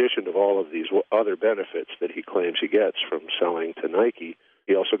 in addition to all of these other benefits that he claims he gets from selling to Nike,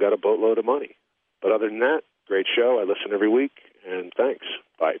 he also got a boatload of money. But other than that, great show. I listen every week, and thanks.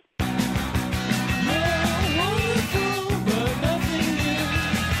 Bye.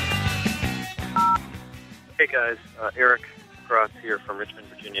 Hey guys, Eric Cross here from Richmond,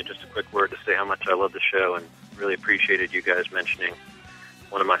 Virginia. Just a quick word to say how much I love the show and really appreciated you guys mentioning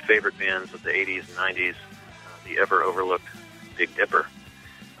one of my favorite bands of the 80s and 90s, the ever-overlooked Big Dipper.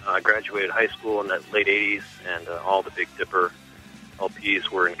 I graduated high school in the late 80s, and all the Big Dipper LPs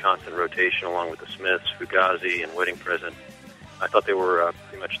were in constant rotation along with the Smiths, Fugazi, and Wedding Present. I thought they were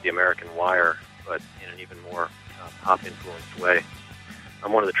pretty much the American Wire, but in an even more pop-influenced way.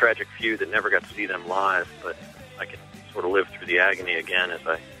 I'm one of the tragic few that never got to see them live, but I can sort of live through the agony again as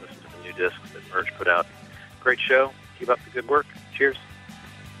I listen to the new discs that Merge put out. Great show. Keep up the good work. Cheers.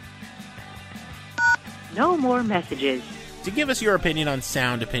 No more messages. To give us your opinion on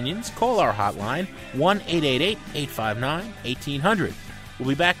Sound Opinions, call our hotline, 1-888-859-1800. We'll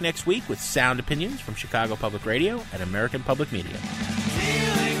be back next week with Sound Opinions from Chicago Public Radio and American Public Media.